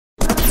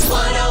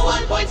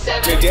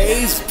101.7.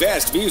 Today's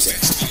best music.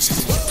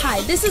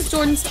 Hi, this is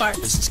Jordan Sparks.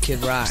 This is Kid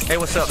Rock. Hey,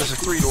 what's up? This is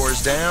Three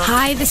Doors Down.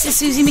 Hi, this is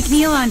Susie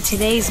McNeil on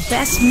today's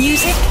best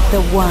music,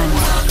 The One.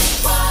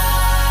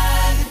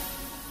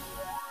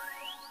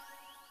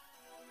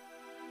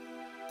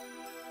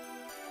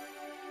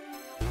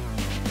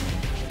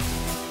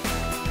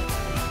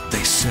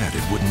 They said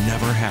it would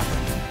never happen.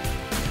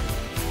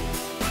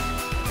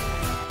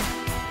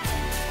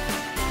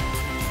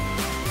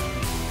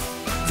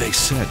 They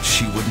said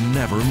she would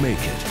never make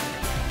it.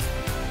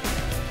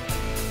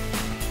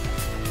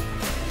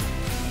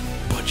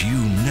 But you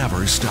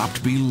never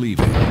stopped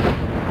believing.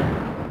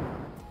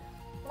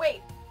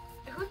 Wait,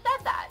 who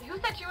said that? Who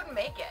said she wouldn't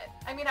make it?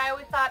 I mean, I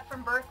always thought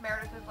from birth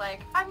Meredith was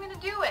like, I'm gonna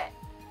do it.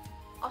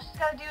 All she's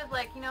gotta do is,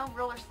 like, you know,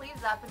 roll her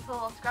sleeves up and put a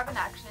little scrubbing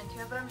action into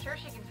it, but I'm sure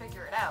she can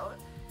figure it out.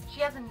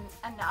 She has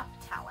enough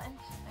talent.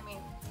 I mean,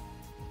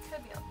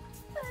 could be a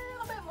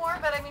little bit more,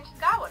 but I mean, she's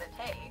got what it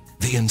takes.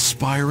 The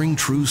inspiring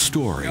true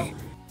story. You know,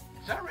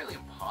 it's not really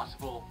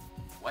impossible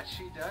what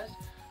she does.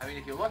 I mean,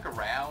 if you look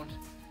around,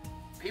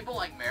 people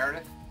like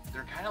Meredith,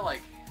 they're kind of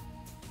like,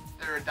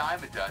 they're a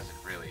dime a dozen,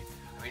 really.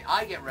 I mean,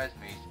 I get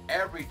resumes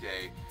every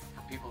day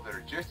from people that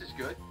are just as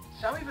good,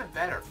 some even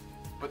better,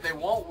 but they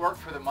won't work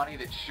for the money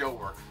that she'll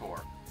work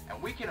for,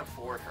 and we can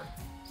afford her.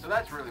 So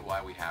that's really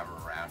why we have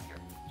her around here.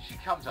 She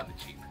comes on the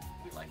cheap.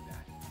 We like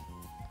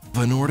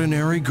that. An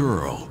ordinary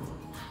girl.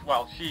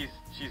 Well, she's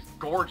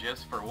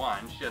gorgeous, for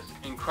one. She has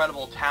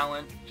incredible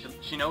talent.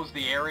 She knows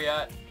the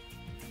area.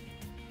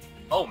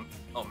 Oh,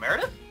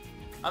 Meredith?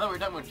 I thought we were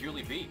talking about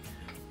Julie B.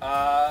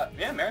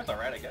 Yeah, Meredith's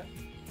alright, I guess.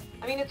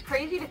 I mean, it's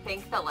crazy to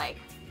think that, like,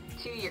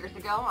 2 years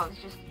ago, I was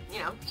just, you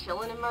know,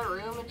 chilling in my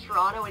room in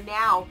Toronto, and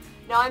now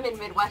I'm in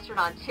Midwestern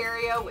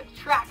Ontario with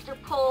tractor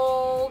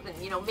pulls and,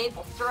 you know,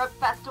 maple syrup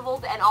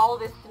festivals and all of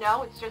this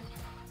snow. It's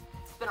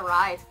been a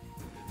ride.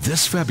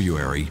 This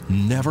February,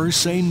 never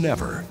say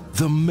never.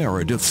 The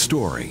Meredith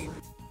story.